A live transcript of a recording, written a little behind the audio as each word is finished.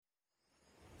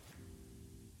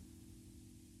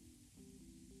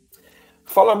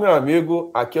Fala, meu amigo,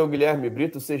 aqui é o Guilherme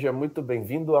Brito, seja muito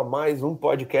bem-vindo a mais um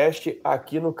podcast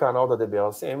aqui no canal da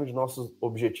DBLCM. Nosso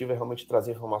objetivo é realmente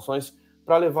trazer informações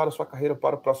para levar a sua carreira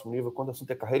para o próximo nível, quando o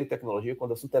assunto é carreira e tecnologia,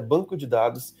 quando o assunto é banco de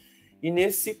dados. E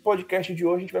nesse podcast de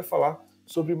hoje a gente vai falar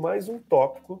sobre mais um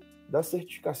tópico da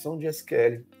certificação de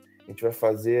SQL. A gente vai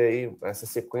fazer aí essa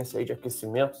sequência aí de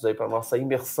aquecimentos aí para a nossa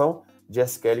imersão de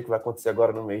SQL que vai acontecer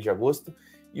agora no mês de agosto.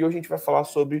 E hoje a gente vai falar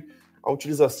sobre a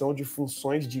utilização de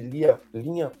funções de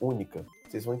linha única.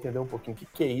 Vocês vão entender um pouquinho o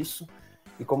que é isso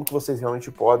e como que vocês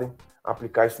realmente podem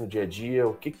aplicar isso no dia a dia,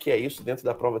 o que é isso dentro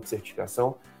da prova de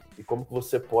certificação e como que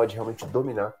você pode realmente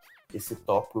dominar esse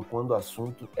tópico quando o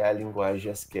assunto é a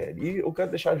linguagem SQL. E eu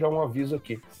quero deixar já um aviso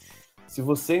aqui. Se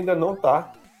você ainda não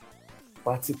está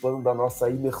participando da nossa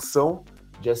imersão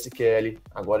de SQL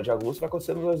agora de agosto, vai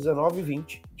acontecer nos 19 e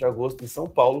 20 de agosto em São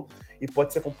Paulo e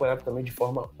pode ser acompanhado também de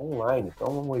forma online. Então,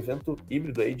 é um evento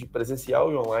híbrido aí de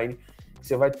presencial e online.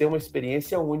 Você vai ter uma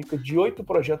experiência única de 8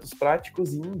 projetos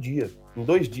práticos em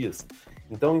 2 dias.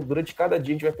 Então, durante cada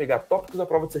dia, a gente vai pegar tópicos da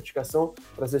prova de certificação,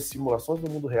 trazer simulações no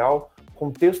mundo real,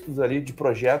 contextos ali de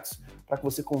projetos, para que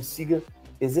você consiga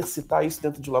exercitar isso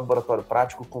dentro de um laboratório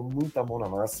prático com muita mão na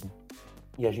massa.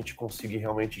 E a gente conseguir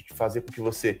realmente fazer com que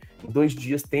você, em 2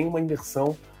 dias, tenha uma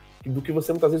imersão do que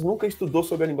você muitas vezes nunca estudou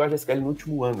sobre a linguagem SQL no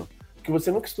último ano, do que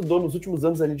você nunca estudou nos últimos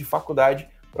anos ali de faculdade,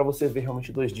 para você ver realmente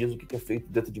em 2 dias o que é feito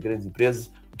dentro de grandes empresas,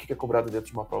 o que é cobrado dentro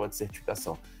de uma prova de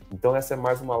certificação. Então essa é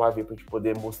mais uma live para a gente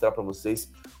poder mostrar para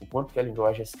vocês o quanto que a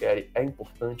linguagem SQL é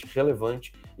importante,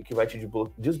 relevante e que vai te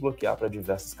desbloquear para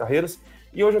diversas carreiras.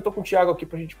 E hoje eu estou com o Thiago aqui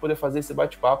para a gente poder fazer esse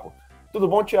bate-papo. Tudo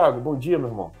bom, Thiago? Bom dia, meu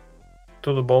irmão.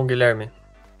 Tudo bom, Guilherme?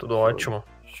 Tudo ótimo.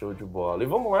 Show de bola. E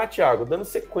vamos lá, Thiago, dando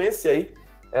sequência aí,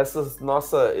 essa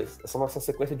nossa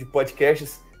sequência de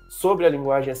podcasts sobre a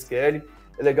linguagem SQL.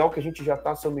 É legal que a gente já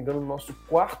está, se eu não me engano, no nosso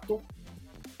quarto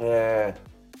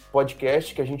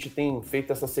podcast, que a gente tem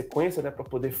feito essa sequência, né, para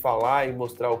poder falar e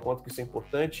mostrar o quanto que isso é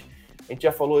importante. A gente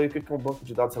já falou aí o que é um banco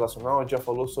de dados relacional, a gente já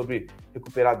falou sobre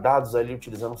recuperar dados ali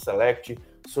utilizando o Select,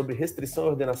 sobre restrição e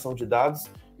ordenação de dados,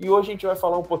 e hoje a gente vai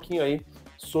falar um pouquinho aí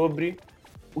sobre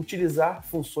utilizar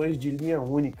funções de linha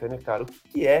única, né, cara? O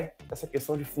que é essa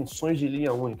questão de funções de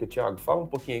linha única, Thiago? Fala um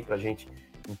pouquinho aí pra gente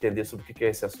entender sobre o que é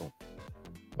esse assunto.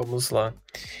 Vamos lá.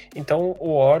 Então,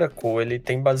 o Oracle, ele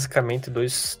tem basicamente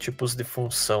 2 tipos de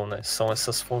função, né? São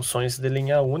essas funções de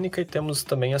linha única e temos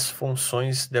também as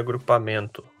funções de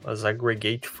agrupamento, as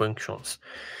aggregate functions.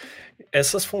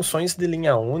 Essas funções de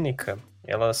linha única,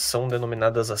 elas são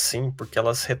denominadas assim porque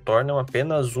elas retornam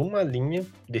apenas uma linha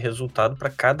de resultado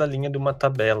para cada linha de uma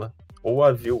tabela, ou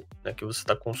a view, né, que você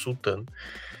está consultando.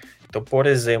 Então, por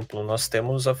exemplo, nós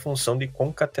temos a função de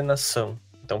concatenação.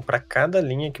 Então, para cada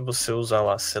linha que você usar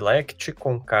lá, select,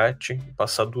 concat, e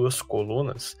passar 2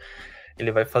 colunas,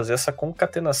 ele vai fazer essa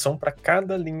concatenação para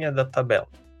cada linha da tabela.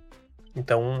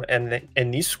 Então, é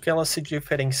nisso que ela se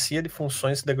diferencia de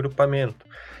funções de agrupamento.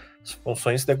 As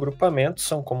funções de agrupamento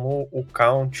são como o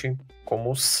count,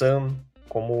 como o sum,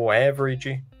 como o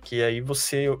average, que aí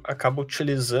você acaba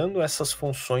utilizando essas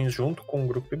funções junto com o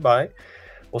group by,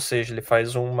 ou seja, ele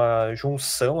faz uma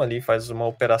junção ali, faz uma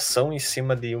operação em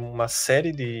cima de uma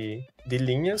série de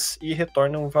linhas e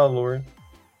retorna um valor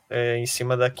em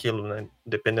cima daquilo, né?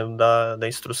 Dependendo da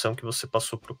instrução que você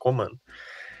passou para o comando.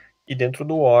 E dentro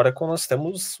do Oracle nós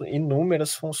temos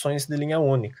inúmeras funções de linha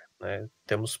única, né?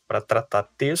 Temos para tratar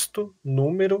texto,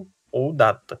 número ou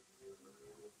data.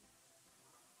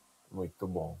 Muito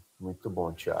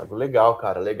bom, Thiago. Legal,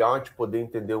 cara. Legal a gente poder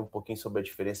entender um pouquinho sobre a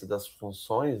diferença das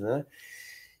funções, né?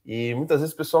 E muitas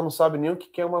vezes o pessoal não sabe nem o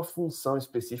que é uma função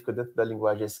específica dentro da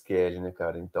linguagem SQL, né,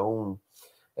 cara? Então,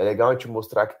 é legal a gente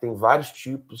mostrar que tem vários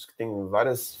tipos, que tem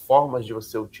várias formas de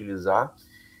você utilizar.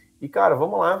 E, cara,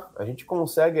 vamos lá. A gente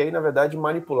consegue aí, na verdade,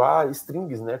 manipular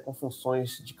strings, né, com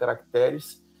funções de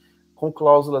caracteres, com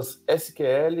cláusulas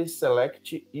SQL,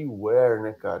 select e where,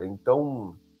 né, cara?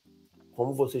 Então,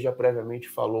 como você já previamente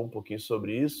falou um pouquinho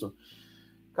sobre isso,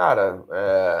 cara,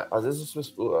 às vezes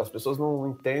as pessoas não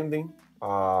entendem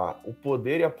o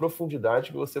poder e a profundidade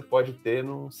que você pode ter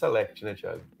no select, né,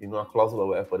 Thiago? E numa cláusula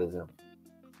where, por exemplo.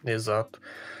 Exato.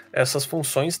 Essas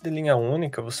funções de linha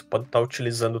única você pode estar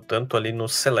utilizando tanto ali no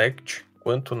select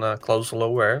quanto na cláusula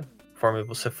where, conforme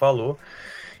você falou,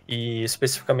 e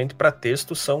especificamente para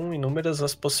texto são inúmeras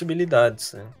as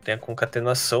possibilidades, né? Tem a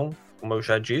concatenação, como eu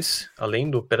já disse, além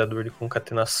do operador de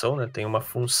concatenação, né, tem uma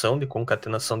função de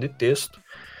concatenação de texto.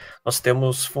 Nós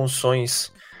temos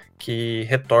funções que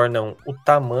retornam o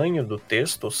tamanho do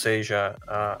texto, ou seja,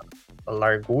 a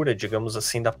largura, digamos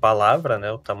assim, da palavra,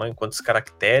 né, o tamanho, quantos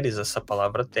caracteres essa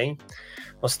palavra tem.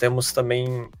 Nós temos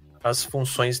também as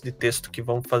funções de texto que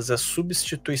vão fazer a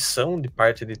substituição de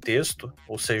parte de texto,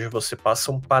 ou seja, você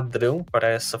passa um padrão para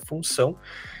essa função,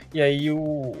 e aí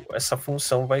essa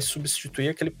função vai substituir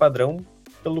aquele padrão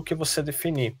pelo que você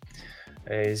definir.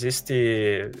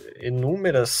 Existem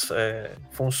inúmeras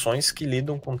funções que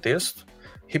lidam com texto,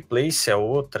 replace é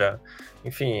outra,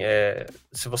 enfim,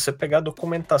 se você pegar a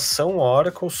documentação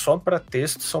Oracle só para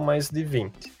texto são mais de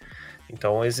 20.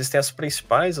 Então, existem as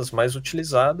principais, as mais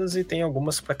utilizadas, e tem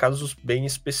algumas para casos bem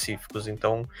específicos.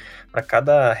 Então, para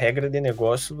cada regra de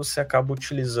negócio, você acaba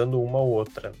utilizando uma ou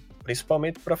outra,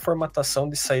 principalmente para formatação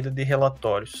de saída de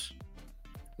relatórios.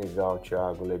 Legal,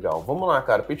 Thiago, legal. Vamos lá,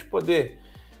 cara, para a gente poder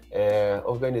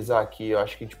organizar aqui, eu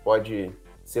acho que a gente pode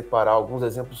separar alguns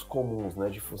exemplos comuns, né,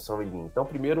 de função e linha. Então,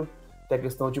 primeiro, tem a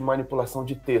questão de manipulação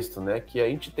de texto, né, que a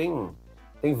gente tem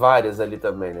várias ali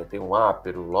também, né, tem o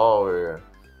upper, o lower,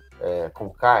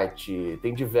 concat,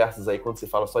 tem diversos aí quando se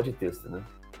fala só de texto, né?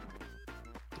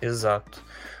 Exato.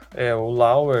 O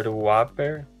lower, o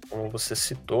upper, como você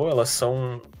citou, elas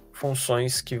são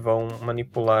funções que vão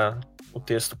manipular o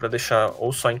texto para deixar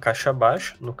ou só em caixa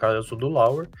baixa, no caso do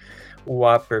lower.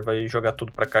 O upper vai jogar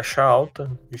tudo para caixa alta,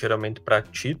 geralmente para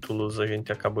títulos a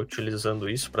gente acaba utilizando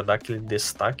isso para dar aquele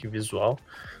destaque visual,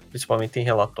 principalmente em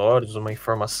relatórios, uma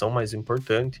informação mais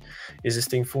importante.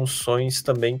 Existem funções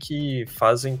também que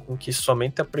fazem com que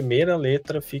somente a primeira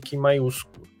letra fique em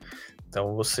maiúsculo.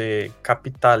 Então você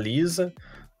capitaliza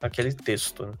aquele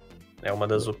texto, né? É uma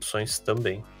das opções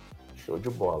também. Show de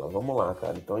bola. Vamos lá,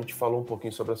 cara. Então a gente falou um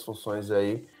pouquinho sobre as funções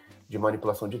aí de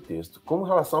manipulação de texto. Com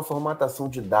relação à formatação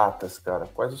de datas, cara,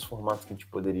 quais os formatos que a gente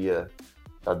poderia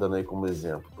estar dando aí como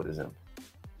exemplo, por exemplo?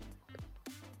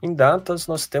 Em datas,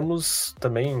 nós temos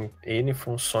também N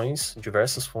funções,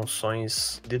 diversas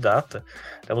funções de data.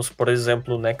 Temos, por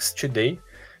exemplo, o Next Day,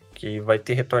 que vai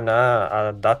te retornar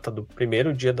a data do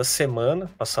primeiro dia da semana,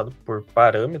 passado por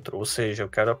parâmetro, ou seja, eu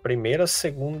quero a primeira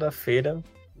segunda-feira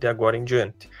de agora em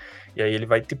diante. E aí ele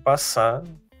vai te passar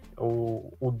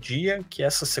o dia que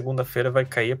essa segunda-feira vai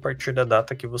cair a partir da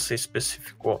data que você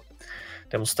especificou.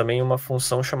 Temos também uma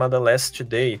função chamada Last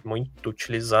Day, muito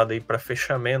utilizada aí para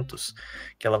fechamentos,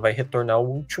 que ela vai retornar o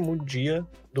último dia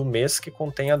do mês que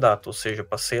contém a data, ou seja,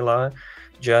 passei lá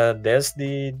dia 10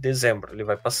 de dezembro, ele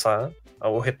vai passar,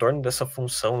 o retorno dessa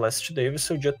função Last Day vai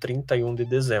ser o dia 31 de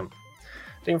dezembro.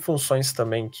 Tem funções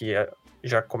também que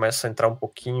já começam a entrar um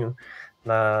pouquinho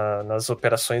nas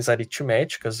operações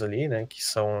aritméticas ali, né, que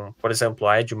são, por exemplo,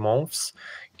 add months,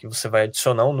 que você vai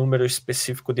adicionar um número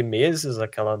específico de meses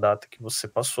àquela data que você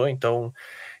passou. Então,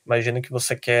 imagina que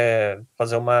você quer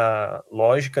fazer uma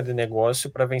lógica de negócio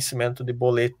para vencimento de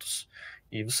boletos,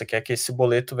 e você quer que esse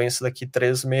boleto vença daqui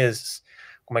 3 meses.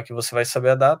 Como é que você vai saber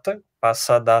a data?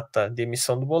 Passa a data de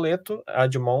emissão do boleto,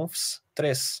 add months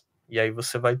 3, e aí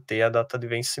você vai ter a data de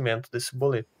vencimento desse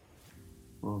boleto.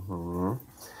 Uhum.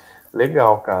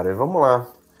 Legal, cara. E vamos lá.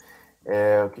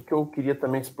 O que eu queria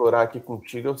também explorar aqui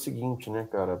contigo é o seguinte, né,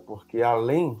 cara? Porque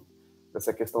além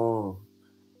dessa questão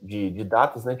de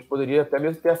datas, né, a gente poderia até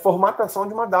mesmo ter a formatação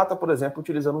de uma data, por exemplo,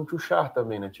 utilizando um to-char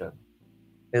também, né, Thiago?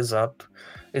 Exato.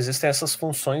 Existem essas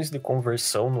funções de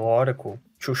conversão no Oracle,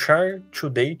 to-char,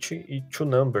 to-date e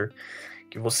to-number,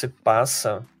 que você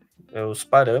passa os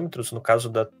parâmetros. No caso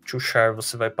da to-char,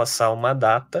 você vai passar uma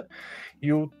data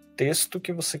e o texto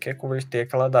que você quer converter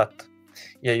aquela data.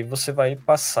 E aí você vai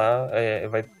passar,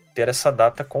 vai ter essa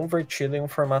data convertida em um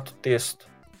formato texto.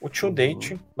 O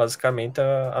to-date, basicamente,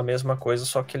 é a mesma coisa,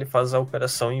 só que ele faz a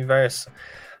operação inversa.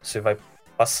 Você vai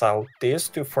passar o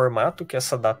texto e o formato que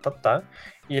essa data tá,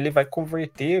 e ele vai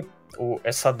converter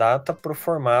essa data para o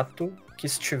formato que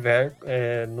estiver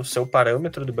no seu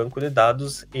parâmetro do banco de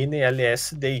dados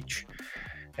NLS Date.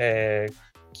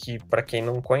 Que, para quem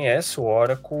não conhece, o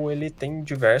Oracle ele tem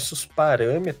diversos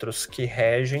parâmetros que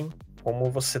regem como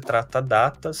você trata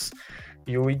datas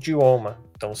e o idioma.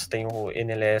 Então você tem o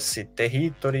NLS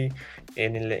Territory,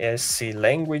 NLS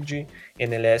Language,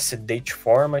 NLS Date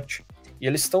Format, e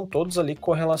eles estão todos ali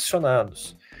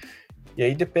correlacionados. E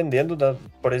aí, dependendo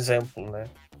por exemplo, né,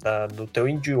 do teu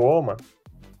idioma,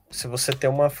 se você tem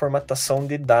uma formatação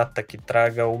de data que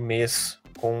traga o mês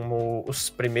como os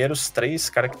primeiros 3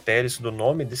 caracteres do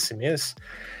nome desse mês,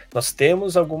 nós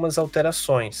temos algumas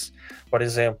alterações. Por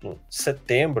exemplo,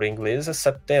 setembro, em inglês é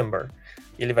September,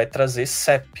 ele vai trazer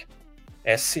SEP,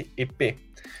 S-E-P.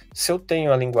 Se eu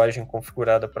tenho a linguagem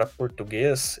configurada para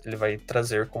português, ele vai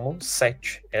trazer como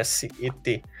SET,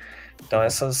 S-E-T. Então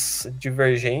essas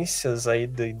divergências aí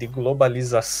de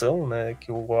globalização, né,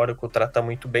 que o Oracle trata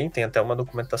muito bem, tem até uma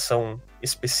documentação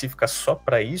específica só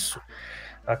para isso,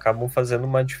 acabam fazendo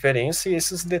uma diferença, e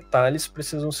esses detalhes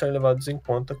precisam ser levados em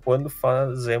conta quando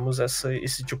fazemos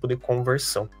esse tipo de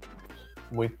conversão.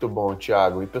 Muito bom,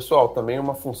 Thiago. E, pessoal, também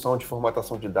uma função de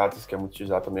formatação de dados que é muito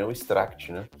utilizada também é o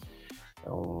extract, né? É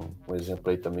um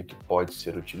exemplo aí também que pode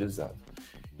ser utilizado.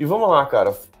 E vamos lá,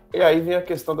 cara. E aí vem a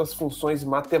questão das funções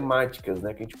matemáticas,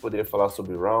 né? Que a gente poderia falar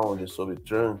sobre round, sobre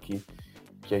trunc,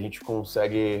 que a gente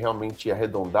consegue realmente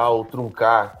arredondar ou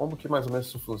truncar. Como que mais ou menos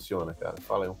isso funciona, cara?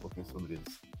 Fala aí um pouquinho sobre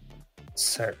isso.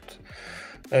 Certo.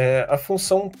 A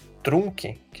função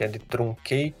trunc, que é de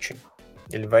truncate,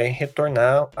 ele vai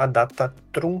retornar a data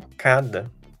truncada,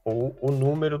 ou o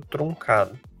número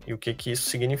truncado. E o que isso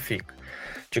significa?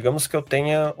 Digamos que eu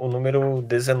tenha o número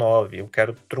 19, eu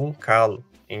quero truncá-lo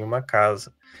em uma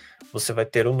casa. Você vai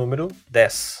ter o número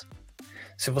 10.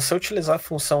 Se você utilizar a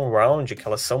função round, que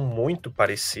elas são muito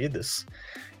parecidas,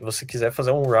 e você quiser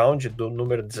fazer um round do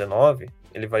número 19,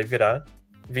 ele vai virar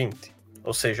 20.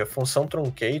 Ou seja, a função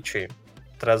truncate,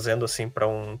 trazendo assim para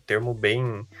um termo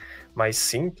bem mais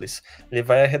simples, ele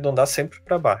vai arredondar sempre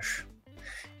para baixo.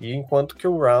 E enquanto que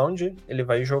o round, ele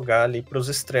vai jogar ali para os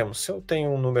extremos. Se eu tenho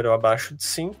um número abaixo de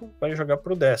 5, vai jogar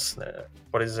para o 10, né?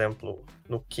 Por exemplo,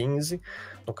 no 15,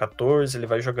 no 14, ele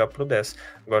vai jogar para o 10.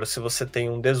 Agora, se você tem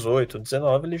um 18,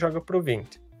 19, ele joga para o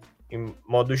 20. Em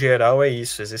modo geral, é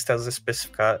isso. Existem as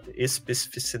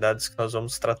especificidades que nós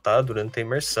vamos tratar durante a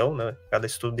imersão, né? Cada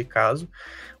estudo de caso,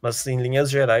 mas em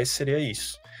linhas gerais seria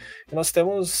isso. E nós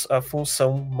temos a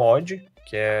função mod,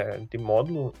 que é de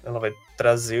módulo, ela vai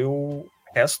trazer o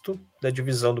resto da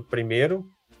divisão do primeiro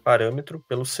parâmetro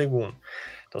pelo segundo.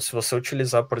 Então, se você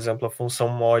utilizar, por exemplo, a função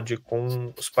mod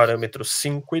com os parâmetros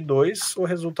 5 e 2, o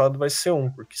resultado vai ser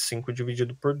 1, porque 5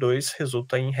 dividido por 2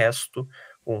 resulta em resto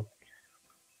 1.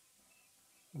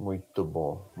 Muito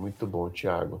bom,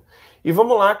 Thiago. E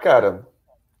vamos lá, cara.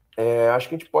 Acho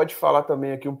que a gente pode falar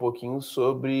também aqui um pouquinho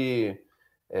sobre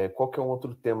qual que é um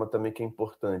outro tema também que é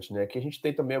importante, né? Que a gente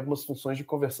tem também algumas funções de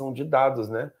conversão de dados,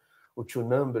 né? O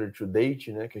toNumber,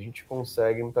 toDate, né? Que a gente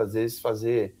consegue muitas vezes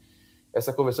fazer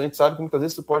essa conversão. A gente sabe que muitas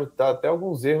vezes isso pode dar até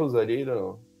alguns erros ali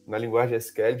na linguagem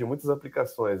SQL de muitas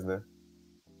aplicações, né?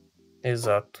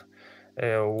 Exato.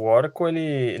 O Oracle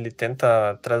ele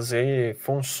tenta trazer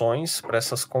funções para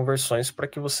essas conversões para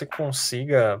que você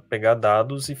consiga pegar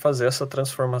dados e fazer essa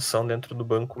transformação dentro do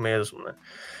banco mesmo, né?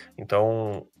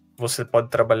 Então, você pode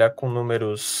trabalhar com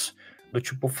números do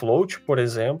tipo float, por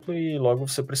exemplo, e logo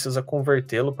você precisa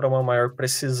convertê-lo para uma maior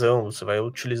precisão. Você vai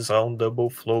utilizar um double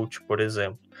float, por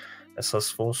exemplo. Essas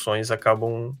funções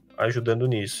acabam ajudando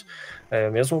nisso.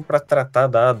 Mesmo para tratar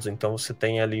dados, então você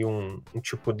tem ali um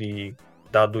tipo de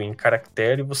dado em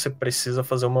caractere, você precisa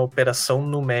fazer uma operação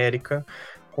numérica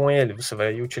com ele. Você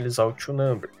vai utilizar o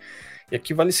toNumber. E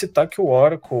aqui vale citar que o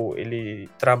Oracle ele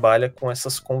trabalha com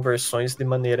essas conversões de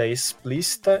maneira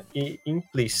explícita e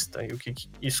implícita. E o que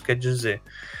isso quer dizer?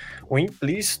 O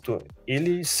implícito,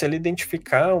 se ele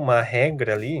identificar uma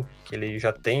regra ali, que ele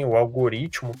já tem o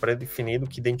algoritmo pré-definido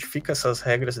que identifica essas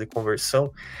regras de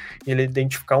conversão, e ele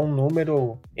identificar um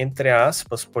número entre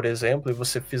aspas, por exemplo, e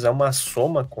você fizer uma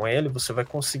soma com ele, você vai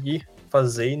conseguir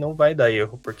fazer e não vai dar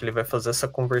erro, porque ele vai fazer essa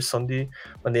conversão de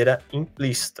maneira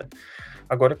implícita.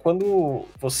 Agora, quando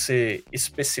você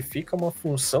especifica uma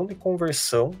função de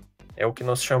conversão, é o que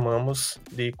nós chamamos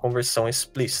de conversão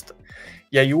explícita.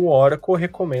 E aí o Oracle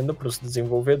recomenda para os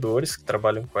desenvolvedores que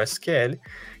trabalham com SQL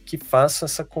que façam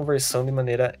essa conversão de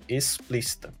maneira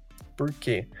explícita. Por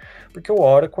quê? Porque o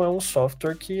Oracle é um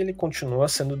software que ele continua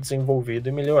sendo desenvolvido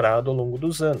e melhorado ao longo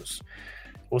dos anos.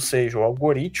 Ou seja, o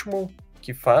algoritmo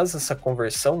que faz essa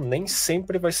conversão nem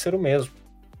sempre vai ser o mesmo.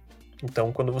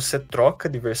 Então, quando você troca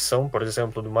de versão, por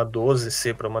exemplo, de uma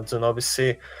 12C para uma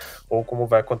 19C, ou como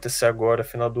vai acontecer agora,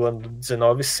 final do ano, do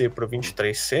 19C para o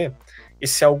 23C,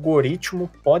 esse algoritmo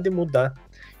pode mudar.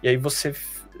 E aí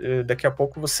daqui a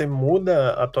pouco você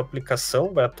muda a tua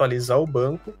aplicação, vai atualizar o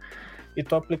banco, e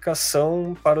tua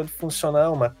aplicação parou de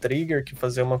funcionar. Uma trigger que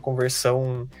fazia uma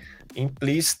conversão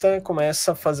implícita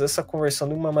começa a fazer essa conversão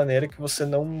de uma maneira que você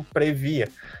não previa,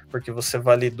 porque você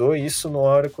validou isso no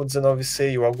Oracle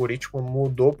 19C e o algoritmo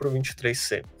mudou para o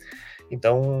 23C.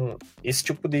 Então, esse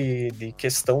tipo de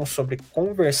questão sobre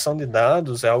conversão de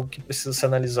dados é algo que precisa ser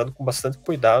analisado com bastante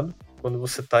cuidado quando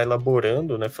você está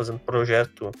elaborando, né, fazendo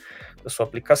projeto da sua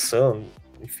aplicação,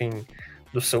 enfim,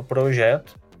 do seu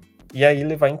projeto, e aí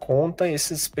levar em conta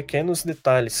esses pequenos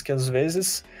detalhes que às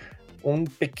vezes um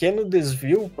pequeno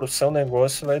desvio para o seu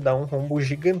negócio vai dar um rombo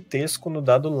gigantesco no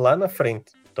dado lá na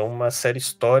frente. Então, uma série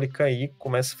histórica aí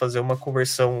começa a fazer uma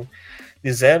conversão de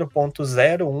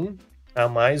 0,01 a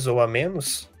mais ou a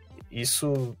menos,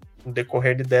 isso no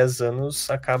decorrer de 10 anos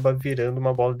acaba virando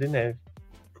uma bola de neve.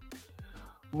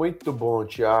 Muito bom,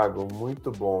 Thiago, muito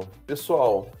bom.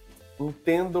 Pessoal,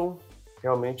 entendam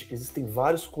realmente que existem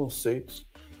vários conceitos.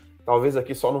 Talvez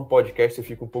aqui só num podcast você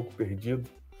fique um pouco perdido.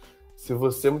 Se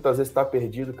você muitas vezes está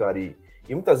perdido, cara, e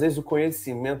muitas vezes o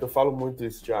conhecimento, eu falo muito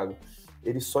isso, Thiago,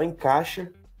 ele só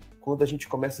encaixa quando a gente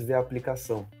começa a ver a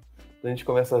aplicação. Quando a gente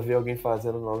começa a ver alguém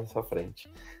fazendo na nossa frente.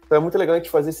 Então é muito legal a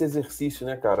gente fazer esse exercício,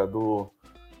 né, cara, do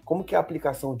como que é a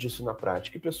aplicação disso na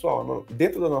prática. E, pessoal,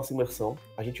 dentro da nossa imersão,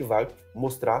 a gente vai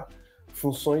mostrar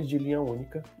funções de linha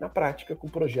única na prática com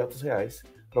projetos reais,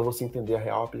 para você entender a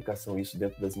real aplicação disso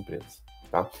dentro das empresas.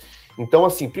 Tá? Então,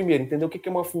 assim, primeiro, entender o que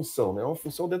é uma função. Né? Uma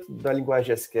função dentro da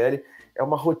linguagem SQL é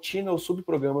uma rotina ou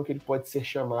subprograma que ele pode ser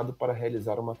chamado para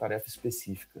realizar uma tarefa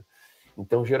específica.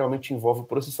 Então, geralmente envolve o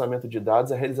processamento de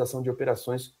dados e a realização de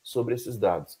operações sobre esses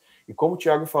dados. E como o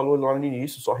Thiago falou lá no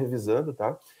início, só revisando,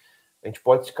 tá? A gente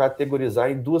pode categorizar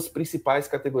em duas principais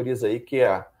categorias aí, que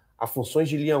é a funções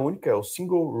de linha única, é o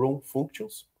Single Row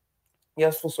Functions, e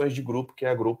as funções de grupo, que é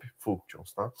a Group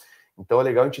Functions, tá? Então é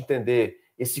legal a gente entender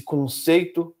esse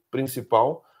conceito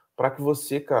principal para que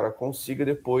você, cara, consiga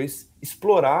depois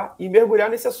explorar e mergulhar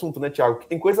nesse assunto, né, Thiago? Que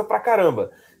tem coisa pra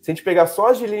caramba. Se a gente pegar só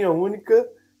as de linha única,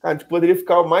 cara, a gente poderia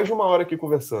ficar mais de uma hora aqui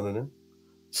conversando, né?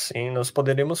 Sim, nós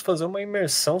poderíamos fazer uma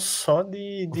imersão só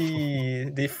de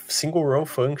single row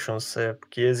functions,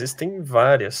 porque existem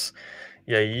várias.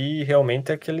 E aí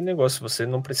realmente é aquele negócio, você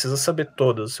não precisa saber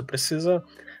todas, você precisa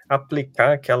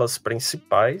aplicar aquelas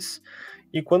principais.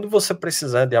 E quando você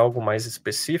precisar de algo mais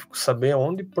específico, saber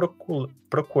onde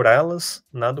procurá-las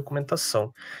na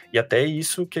documentação. E até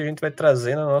isso que a gente vai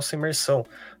trazer na nossa imersão.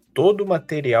 Todo o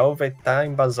material vai estar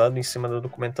embasado em cima da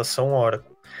documentação Oracle.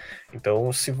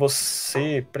 Então, se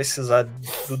você precisar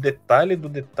do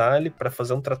detalhe para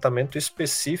fazer um tratamento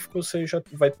específico, você já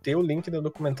vai ter o link da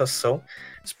documentação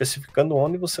especificando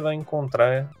onde você vai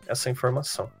encontrar essa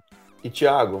informação. E,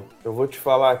 Thiago, eu vou te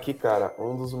falar aqui, cara,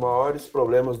 um dos maiores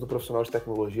problemas do profissional de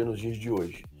tecnologia nos dias de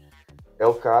hoje. É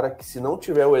o cara que, se não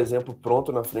tiver o exemplo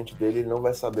pronto na frente dele, ele não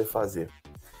vai saber fazer.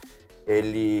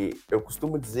 Eu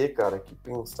costumo dizer, cara, que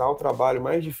pensar o trabalho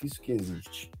mais difícil que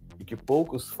existe e que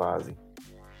poucos fazem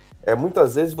é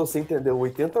muitas vezes você entender o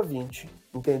 80-20,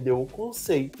 entender o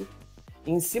conceito, e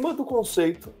em cima do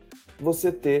conceito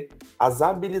você ter as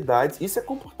habilidades. Isso é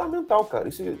comportamental, cara.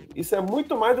 Isso é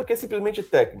muito mais do que simplesmente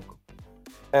técnico.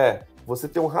 Você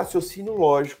ter um raciocínio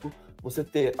lógico, você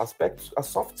ter aspectos, as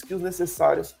soft skills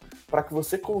necessárias para que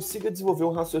você consiga desenvolver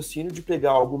um raciocínio de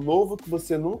pegar algo novo que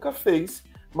você nunca fez,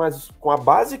 mas com a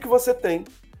base que você tem,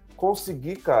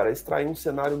 conseguir, cara, extrair um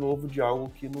cenário novo de algo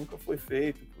que nunca foi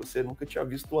feito, que você nunca tinha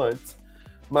visto antes.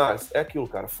 Mas é aquilo,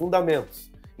 cara,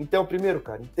 fundamentos. Então, primeiro,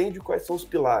 cara, entende quais são os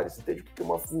pilares, entende o que é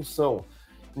uma função,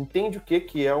 entende o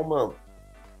que é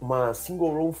uma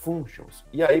single row functions.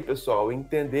 E aí, pessoal,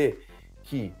 entender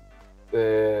que,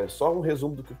 só um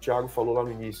resumo do que o Thiago falou lá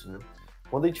no início, né?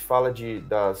 Quando a gente fala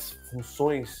das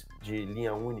funções de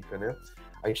linha única, né?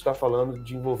 A gente está falando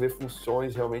de envolver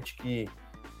funções realmente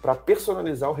para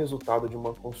personalizar o resultado de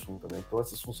uma consulta, né? Então,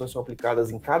 essas funções são aplicadas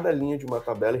em cada linha de uma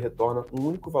tabela e retornam um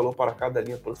único valor para cada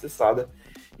linha processada.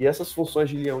 E essas funções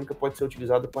de linha única podem ser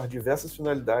utilizadas para diversas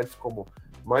finalidades, como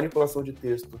manipulação de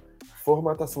texto,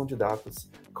 formatação de datas,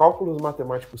 cálculos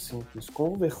matemáticos simples,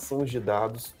 conversões de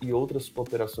dados e outras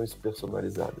operações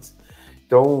personalizadas.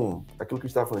 Então, aquilo que a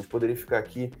gente estava falando, a gente poderia ficar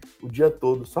aqui o dia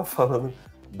todo só falando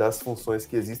das funções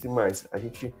que existem, mas a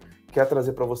gente quer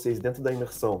trazer para vocês, dentro da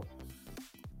imersão,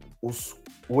 o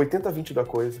 80-20 da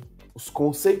coisa, os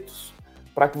conceitos,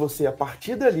 para que você, a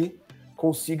partir dali,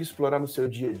 consiga explorar no seu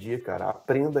dia a dia, cara.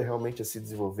 Aprenda realmente a se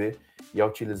desenvolver e a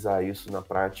utilizar isso na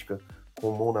prática,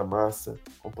 com mão na massa,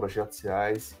 com projetos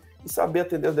reais, e saber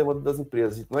atender a demanda das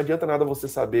empresas. E não adianta nada você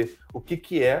saber o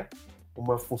que é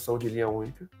uma função de linha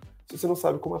única, se você não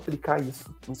sabe como aplicar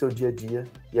isso no seu dia a dia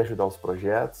e ajudar os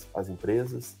projetos, as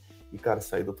empresas, e, cara,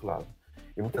 sair do outro lado.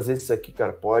 E muitas vezes isso aqui,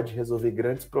 cara, pode resolver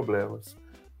grandes problemas,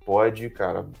 pode,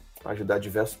 cara, ajudar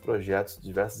diversos projetos,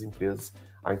 diversas empresas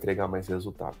a entregar mais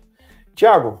resultado.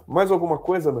 Tiago, mais alguma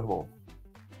coisa, meu irmão?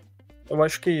 Eu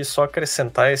acho que só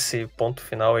acrescentar esse ponto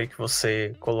final aí que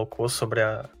você colocou sobre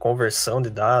a conversão de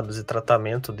dados e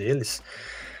tratamento deles,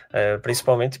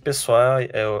 principalmente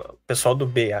pessoal do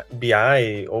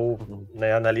BI ou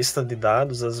né, analista de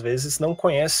dados, às vezes não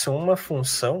conhece uma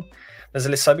função, mas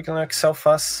ele sabe que no Excel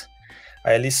faz.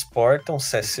 Aí ele exporta um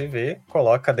CSV,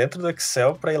 coloca dentro do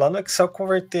Excel para ir lá no Excel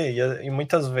converter. E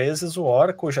muitas vezes o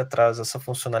Oracle já traz essa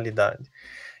funcionalidade.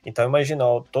 Então imagina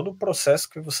todo o processo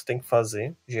que você tem que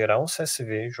fazer, gerar um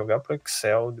CSV, jogar para o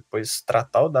Excel, depois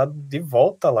tratar o dado de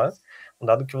volta lá, um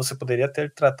dado que você poderia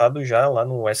ter tratado já lá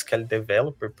no SQL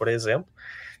Developer, por exemplo,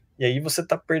 E aí você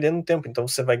está perdendo tempo, então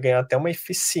você vai ganhar até uma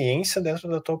eficiência dentro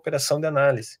da tua operação de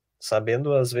análise.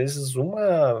 Sabendo, às vezes,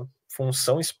 uma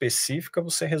função específica,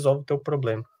 você resolve o teu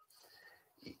problema.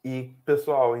 E,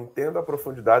 pessoal, entenda a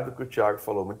profundidade do que o Thiago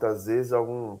falou. Muitas vezes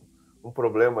algum um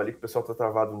problema ali que o pessoal está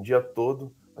travado um dia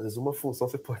todo, às vezes uma função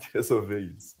você pode resolver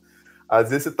isso. Às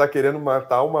vezes você está querendo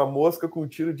matar uma mosca com um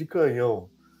tiro de canhão.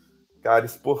 Cara,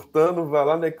 exportando, vai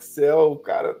lá no Excel,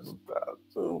 cara,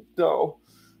 então,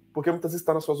 porque muitas vezes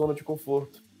está na sua zona de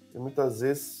conforto. E muitas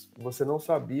vezes você não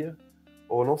sabia,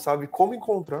 ou não sabe como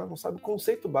encontrar, não sabe o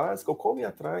conceito básico, ou como ir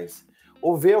atrás,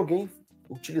 ou ver alguém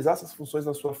utilizar essas funções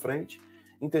na sua frente,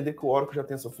 entender que o Oracle já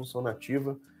tem essa função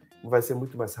nativa, vai ser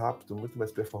muito mais rápido, muito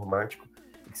mais performático,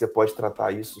 e que você pode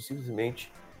tratar isso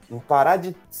simplesmente em parar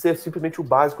de ser simplesmente o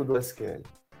básico do SQL.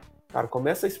 Cara,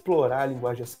 começa a explorar a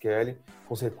linguagem SQL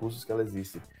com os recursos que ela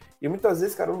existe. E muitas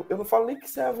vezes, cara, eu não falo nem que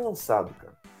isso é avançado,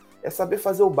 cara. É saber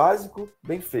fazer o básico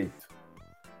bem feito.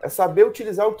 É saber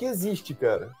utilizar o que existe,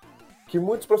 cara. Que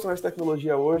muitos profissionais de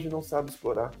tecnologia hoje não sabem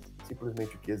explorar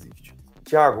simplesmente o que existe.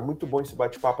 Thiago, muito bom esse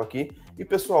bate-papo aqui. E,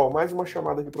 pessoal, mais uma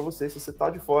chamada aqui para vocês. Se você está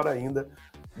de fora ainda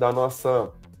da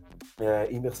nossa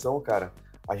imersão, cara,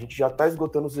 a gente já está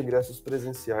esgotando os ingressos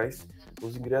presenciais,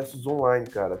 os ingressos online,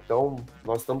 cara. Então,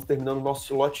 nós estamos terminando o nosso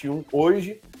slot 1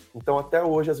 hoje. Então, até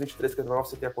hoje, às 23h59,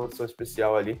 você tem a condição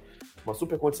especial ali. Uma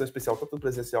super condição especial, tanto no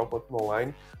presencial quanto no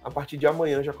online. A partir de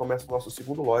amanhã já começa o nosso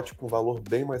segundo lote, com valor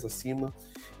bem mais acima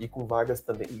e com vagas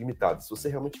também limitadas. Se você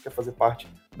realmente quer fazer parte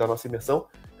da nossa imersão,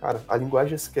 cara, a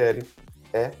linguagem SQL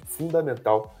é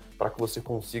fundamental para que você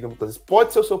consiga, muitas vezes,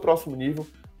 pode ser o seu próximo nível,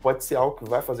 pode ser algo que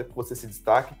vai fazer com que você se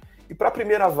destaque. E para a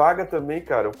primeira vaga também,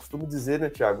 cara, eu costumo dizer, né,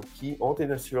 Thiago, que ontem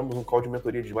nós tivemos um call de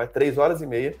mentoria de mais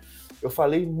 3h30, eu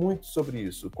falei muito sobre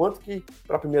isso. Quanto que,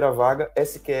 para a primeira vaga,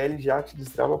 SQL já te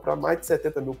destrava para mais de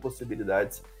 70 mil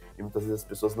possibilidades. E muitas vezes as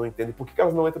pessoas não entendem por que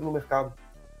elas não entram no mercado.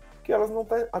 Porque elas não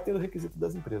estão atendendo o requisito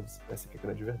das empresas. Essa aqui é a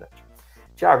grande verdade.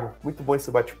 Thiago, muito bom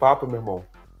esse bate-papo, meu irmão.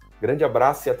 Grande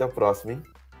abraço e até a próxima, hein?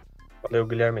 Valeu,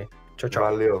 Guilherme. Tchau, tchau.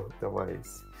 Valeu, até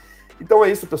mais. Então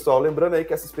é isso, pessoal. Lembrando aí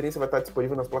que essa experiência vai estar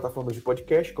disponível nas plataformas de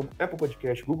podcast, como Apple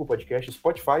Podcast, Google Podcast,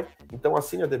 Spotify. Então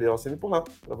assine a DBLCM por lá,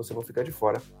 para você não ficar de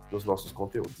fora dos nossos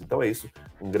conteúdos. Então é isso.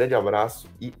 Um grande abraço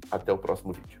e até o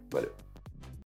próximo vídeo. Valeu.